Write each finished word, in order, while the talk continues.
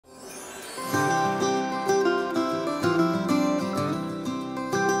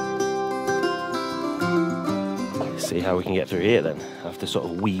see how we can get through here then. I have to sort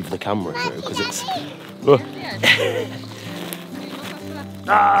of weave the camera through because it's... Oh.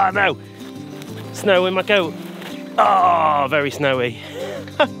 Ah, no! Snow in my coat. Oh, very snowy.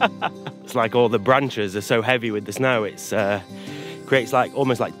 It's like all the branches are so heavy with the snow. It's creates like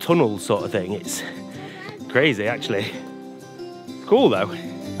almost like tunnels sort of thing. It's crazy actually. Cool though.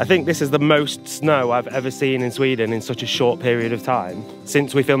 I think this is the most snow I've ever seen in Sweden in such a short period of time.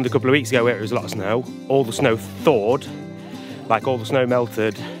 Since we filmed a couple of weeks ago where it was a lot of snow, all the snow thawed, like all the snow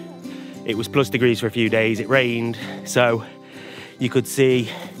melted. It was plus degrees for a few days, it rained, so you could see,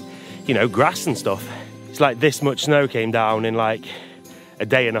 you know, grass and stuff. It's like this much snow came down in like a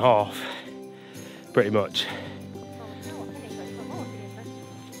day and a half, pretty much.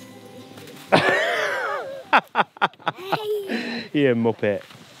 You muppet.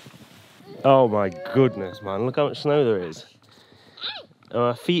 Oh my goodness, man, look how much snow there is. Oh,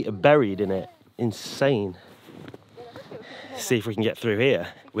 our feet are buried in it. Insane. See if we can get through here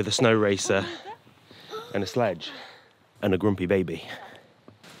with a snow racer and a sledge and a grumpy baby.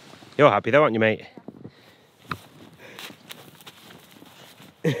 You're happy though, aren't you, mate?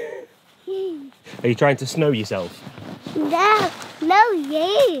 Are you trying to snow yourself? No,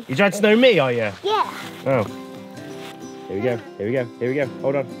 you. You trying to snow me, are you? Yeah. Oh. Here we go, here we go, here we go.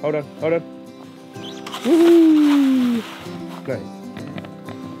 Hold on, hold on, hold on. Woo. Nice.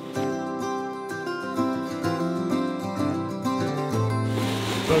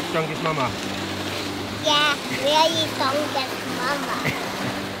 World's strongest mama. Yeah, really strongest mama.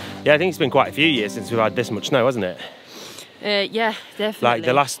 Yeah, I think it's been quite a few years since we've had this much snow, hasn't it? Yeah, definitely.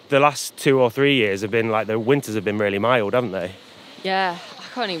 Like the last 2 or 3 years have been like, the winters have been really mild, haven't they? Yeah, I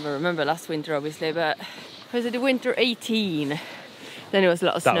can't even remember last winter, obviously, but was it the winter 18? Then it was a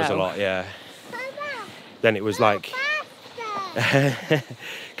lot of snow. That was a lot, yeah. Then it was like...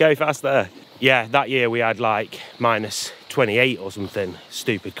 Go faster. Yeah, that year we had like minus 28 or something.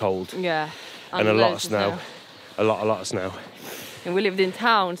 Stupid cold. Yeah. And a lot of snow. A lot of snow. And we lived in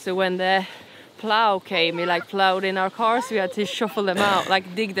town, so when the plough came, he like ploughed in our cars, we had to shuffle them out,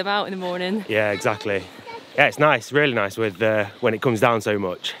 like dig them out in the morning. Yeah, exactly. Yeah, it's nice, really nice with when it comes down so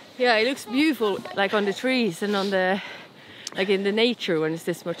much. Yeah, it looks beautiful, like on the trees and on the, like in the nature when it's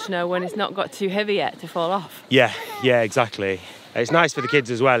this much snow, when it's not got too heavy yet to fall off. Yeah, yeah, exactly. It's nice for the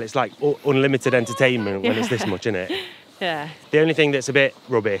kids as well. It's like unlimited entertainment when it's this much, isn't it? Yeah. The only thing that's a bit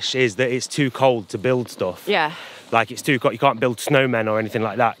rubbish is that it's too cold to build stuff. Yeah. Like it's too cold, you can't build snowmen or anything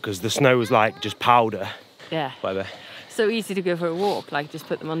like that because the snow is like just powder. Yeah. Whatever. So easy to go for a walk, like just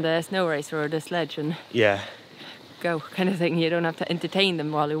put them on the snow racer or the sledge and yeah, go kind of thing. You don't have to entertain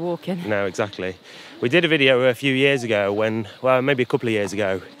them while you're walking. No, exactly. We did a video a few years ago when, well, maybe a couple of years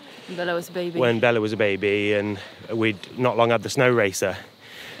ago. Bella was a baby. When Bella was a baby and we'd not long had the snow racer.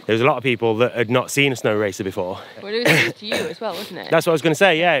 There was a lot of people that had not seen a snow racer before. Well, it was introduced to you as well, wasn't it? That's what I was going to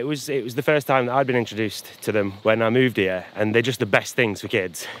say, yeah. It was the first time that I'd been introduced to them when I moved here, and they're just the best things for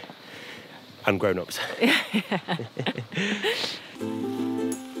kids and grown-ups.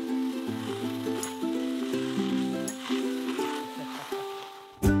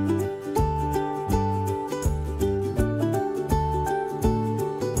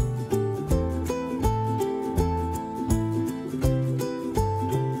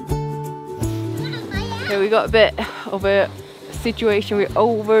 Yeah, we got a bit of a situation with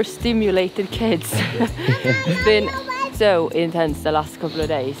overstimulated kids. It's been so intense the last couple of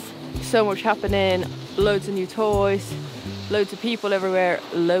days. So much happening, loads of new toys, loads of people everywhere,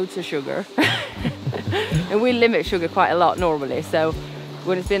 loads of sugar. And we limit sugar quite a lot normally, so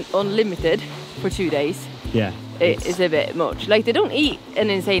when it's been unlimited for 2 days, yeah, it is a bit much. Like they don't eat an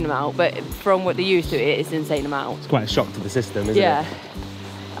insane amount, but from what they used to, it is an insane amount. It's quite a shock to the system, isn't it? Yeah.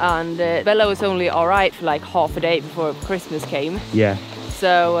 And Bella was only alright for like half a day before Christmas came. Yeah.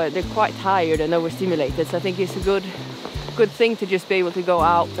 So they're quite tired and overstimulated. So I think it's a good thing to just be able to go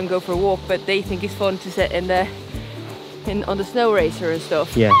out and go for a walk. But they think it's fun to sit on the snow racer and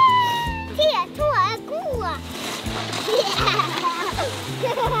stuff. Yeah.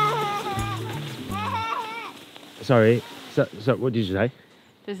 Sorry. So what did you say?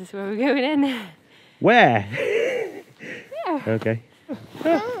 This is where we're going in. Where? Yeah. Okay.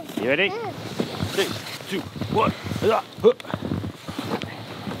 You ready? 3, 2, 1.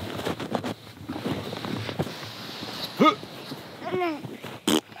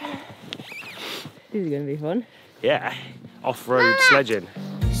 This is going to be fun. Yeah, off-road sledging.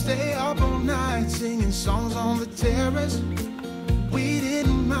 Stay up all night singing songs on the terrace. We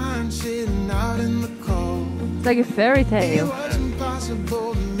didn't mind sitting out in the cold. It's like a fairy tale. It wasn't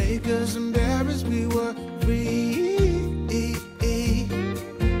possible to make us embarrassed. We were free.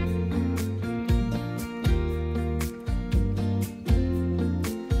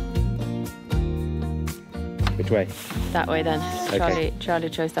 way? That way then. Okay. Charlie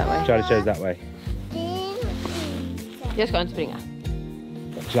chose that way. Charlie chose that way. Jag ska inte springa.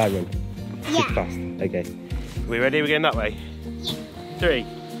 Shall I run? Yeah. Super fast. Okay. We ready? We're going that way? 3,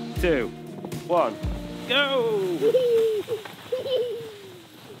 2, 1, go!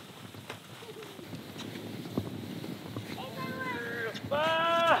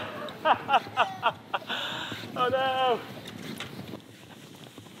 Oh no!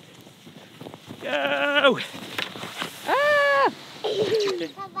 Go! Ah!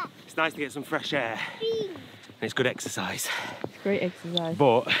 It's nice to get some fresh air and it's good exercise. It's great exercise.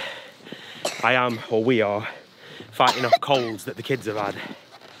 But I am, or we are, fighting off colds that the kids have had.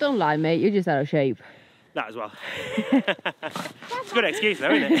 Don't lie, mate. You're just out of shape. That as well. It's a good excuse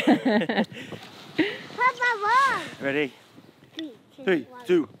though, isn't it? Papa, Ready? 3,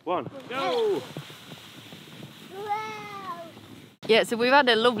 2, 1, go! Yeah, so we've had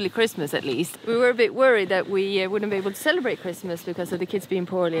a lovely Christmas at least. We were a bit worried that we wouldn't be able to celebrate Christmas because of the kids being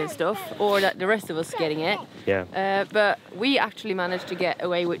poorly and stuff, or that the rest of us getting it. Yeah. But we actually managed to get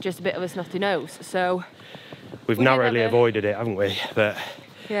away with just a bit of a snotty nose, so... We've narrowly avoided it, haven't we? But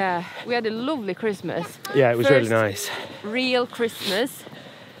yeah, we had a lovely Christmas. yeah, it was really nice. Real Christmas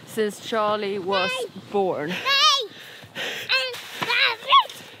since Charlie was born.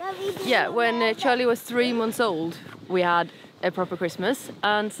 Yeah, when Charlie was 3 months old, we had a proper Christmas,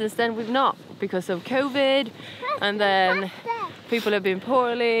 and since then we've not, because of COVID, and then people have been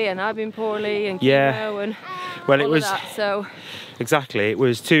poorly, and I've been poorly, and chemo, and well, it all was of that, so... Exactly, it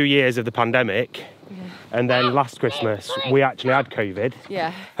was 2 years of the pandemic, and then last Christmas we actually had COVID.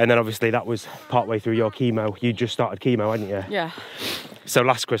 Yeah. And then obviously that was partway through your chemo. You just started chemo, hadn't you? Yeah. So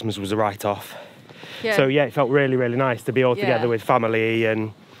last Christmas was a write-off. Yeah. So yeah, it felt really, really nice to be all together with family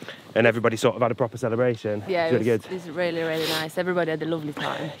and everybody sort of had a proper celebration. Yeah, it was really good. It was really, really nice. Everybody had a lovely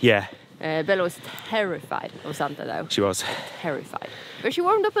time. Yeah. Bella was terrified of Santa though. She was. Terrified. But she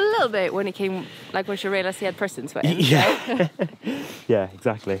warmed up a little bit when he came, like when she realised he had presents for him. Yeah. Yeah,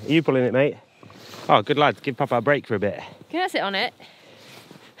 exactly. Are you pulling it, mate? Oh, good lad. Give Papa a break for a bit. Can I sit on it?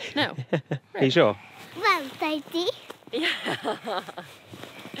 No. Are you sure? Well, Daddy. Yeah.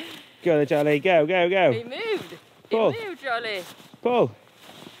 Go then, Charlie. Go, go, go. He moved. Pull. He moved, Charlie. Pull.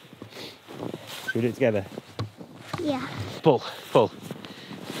 Should we do it together? Yeah. Pull, pull.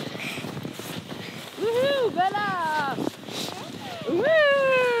 Woohoo, Bella!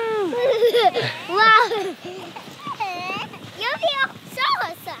 Woo! Wow. Jag blir också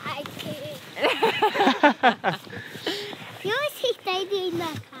så här kul. Jag sitter i dina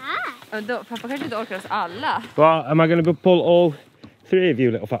kar. Och då, pappa kanske inte orkar oss alla. Well, am I going to pull all 3 of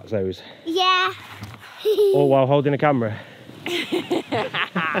you little fatsos? Yeah. All while holding a camera?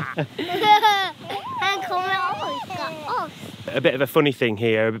 Han kommer orka oss. A bit of a funny thing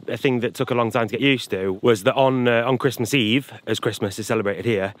here, a thing that took a long time to get used to, was that on Christmas Eve, as Christmas is celebrated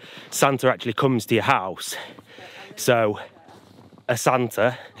here, Santa actually comes to your house. So a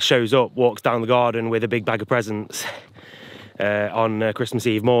Santa shows up, walks down the garden with a big bag of presents on Christmas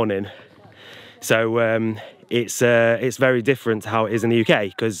Eve morning. So it's very different to how it is in the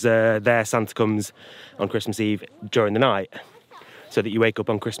UK, because there Santa comes on Christmas Eve during the night, so that you wake up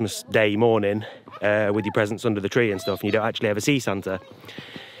on Christmas Day morning with your presents under the tree and stuff, and you don't actually ever see Santa.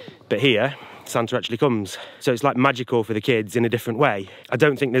 But here, Santa actually comes. So it's like magical for the kids in a different way. I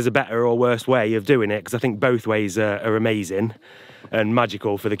don't think there's a better or worse way of doing it, because I think both ways are amazing and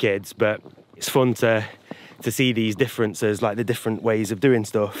magical for the kids, but it's fun to see these differences, like the different ways of doing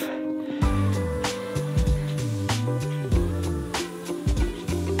stuff.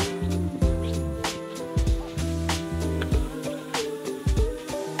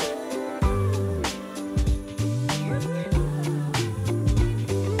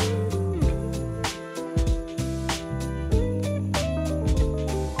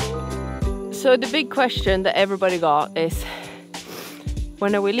 So the big question that everybody got is,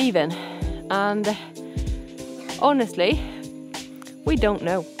 when are we leaving? And honestly, we don't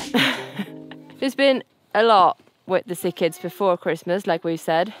know. There's been a lot with the sick kids before Christmas, like we've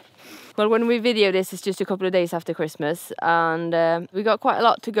said. Well, when we video this, it's just a couple of days after Christmas, and we got quite a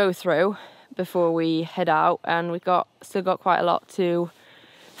lot to go through before we head out, and we still got quite a lot to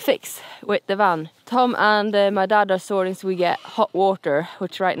fix with the van. Tom and my dad are sorting so we get hot water,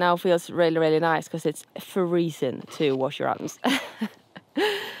 which right now feels really, really nice because it's freezing to wash your hands.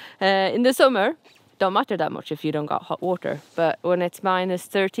 In the summer, don't matter that much if you don't got hot water, but when it's minus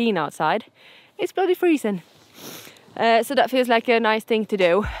 13 outside, it's bloody freezing. So that feels like a nice thing to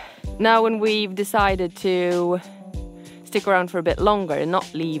do. Now when we've decided to stick around for a bit longer and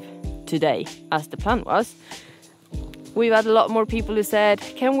not leave today as the plan was, we've had a lot more people who said,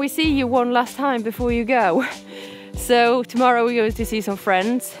 can we see you one last time before you go? So tomorrow we're going to see some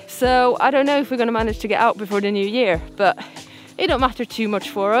friends. So I don't know if we're going to manage to get out before the new year, but it don't matter too much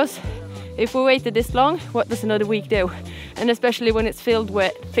for us. If we waited this long, what does another week do? And especially when it's filled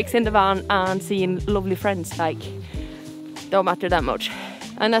with fixing the van and seeing lovely friends, like, don't matter that much.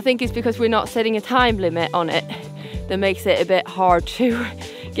 And I think it's because we're not setting a time limit on it that makes it a bit hard to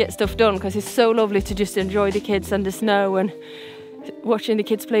get stuff done, because it's so lovely to just enjoy the kids and the snow and watching the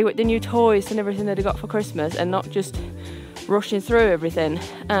kids play with the new toys and everything that they got for Christmas, and not just rushing through everything.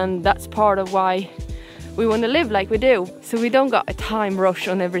 And that's part of why we want to live like we do. So we don't got a time rush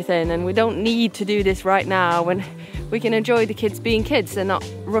on everything, and we don't need to do this right now, and we can enjoy the kids being kids and not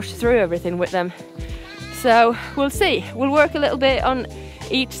rush through everything with them. So we'll see. We'll work a little bit on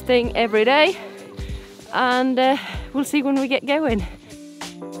each thing every day, and we'll see when we get going.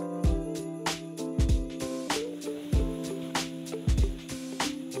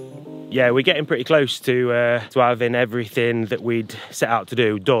 Yeah, we're getting pretty close to having everything that we'd set out to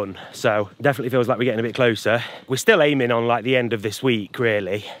do done. So definitely feels like we're getting a bit closer. We're still aiming on like the end of this week,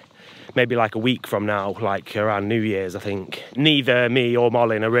 really. Maybe like a week from now, like around New Year's, I think. Neither me or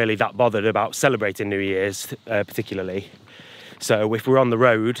Malin are really that bothered about celebrating New Year's, particularly. So if we're on the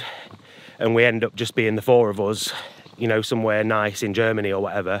road and we end up just being the four of us, you know, somewhere nice in Germany or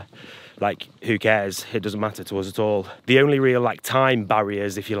whatever, like, who cares? It doesn't matter to us at all. The only real, like, time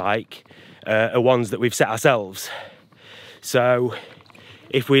barriers, if you like, are ones that we've set ourselves. So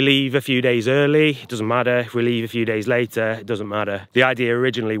if we leave a few days early, it doesn't matter. If we leave a few days later, it doesn't matter. The idea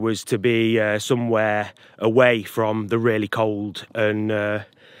originally was to be somewhere away from the really cold and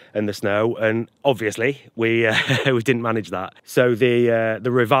the snow, and obviously we we didn't manage that. So the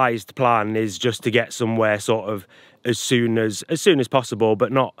revised plan is just to get somewhere sort of as soon as possible,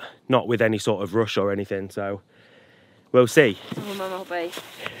 but not with any sort of rush or anything. So we'll see.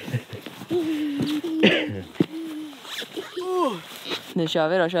 Nu kör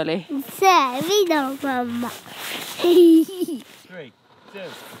vi då, Charlie. Kör vi då, mamma. 3, 2,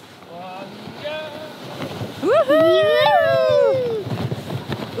 1, go! Woohoo!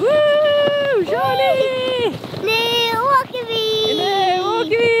 Woo! Charlie! Nu åker vi! Nu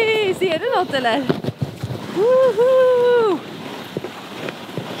åker vi! Ser du något eller? Woohoo!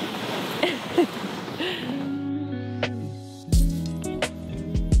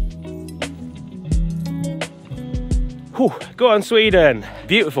 Go on, Sweden.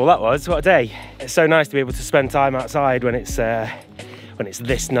 Beautiful that was. What a day. It's so nice to be able to spend time outside when it's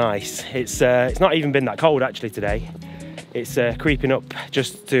this nice. It's not even been that cold actually today. It's creeping up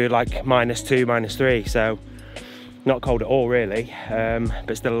just to like -2, -3, so not cold at all really,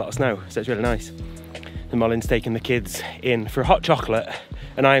 but still a lot of snow, so it's really nice. And Malin's taking the kids in for a hot chocolate,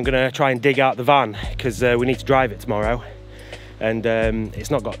 and I am going to try and dig out the van because we need to drive it tomorrow, and it's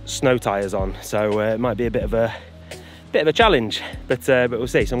not got snow tyres on, so it might be a bit of a challenge, but we'll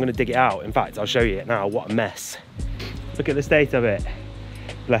see. So I'm going to dig it out. In fact, I'll show you it now. What a mess. Look at the state of it.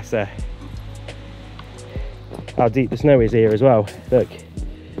 Bless her. How deep the snow is here as well. Look.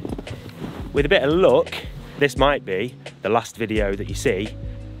 With a bit of luck, this might be the last video that you see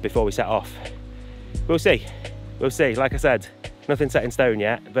before we set off. We'll see. We'll see. Like I said, nothing set in stone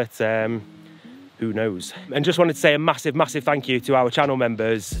yet, but who knows. And just wanted to say a massive thank you to our channel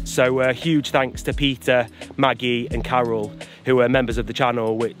members. So huge thanks to Peter, Maggie and Carol, who are members of the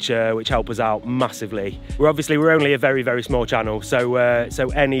channel, which help us out massively. We're only a very small channel, so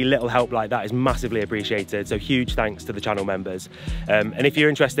any little help like that is massively appreciated. So huge thanks to the channel members. And if you're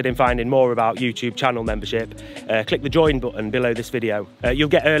interested in finding more about YouTube channel membership, click the join button below this video. You'll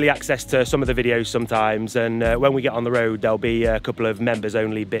get early access to some of the videos sometimes, and when we get on the road there'll be a couple of members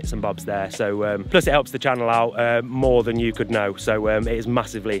only bits and bobs there. So plus it helps the channel out more than you could know, so it is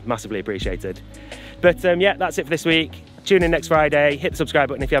massively appreciated. But yeah, that's it for this week. Tune in next Friday, hit the subscribe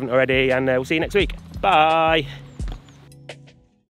button if you haven't already, and we'll see you next week. Bye!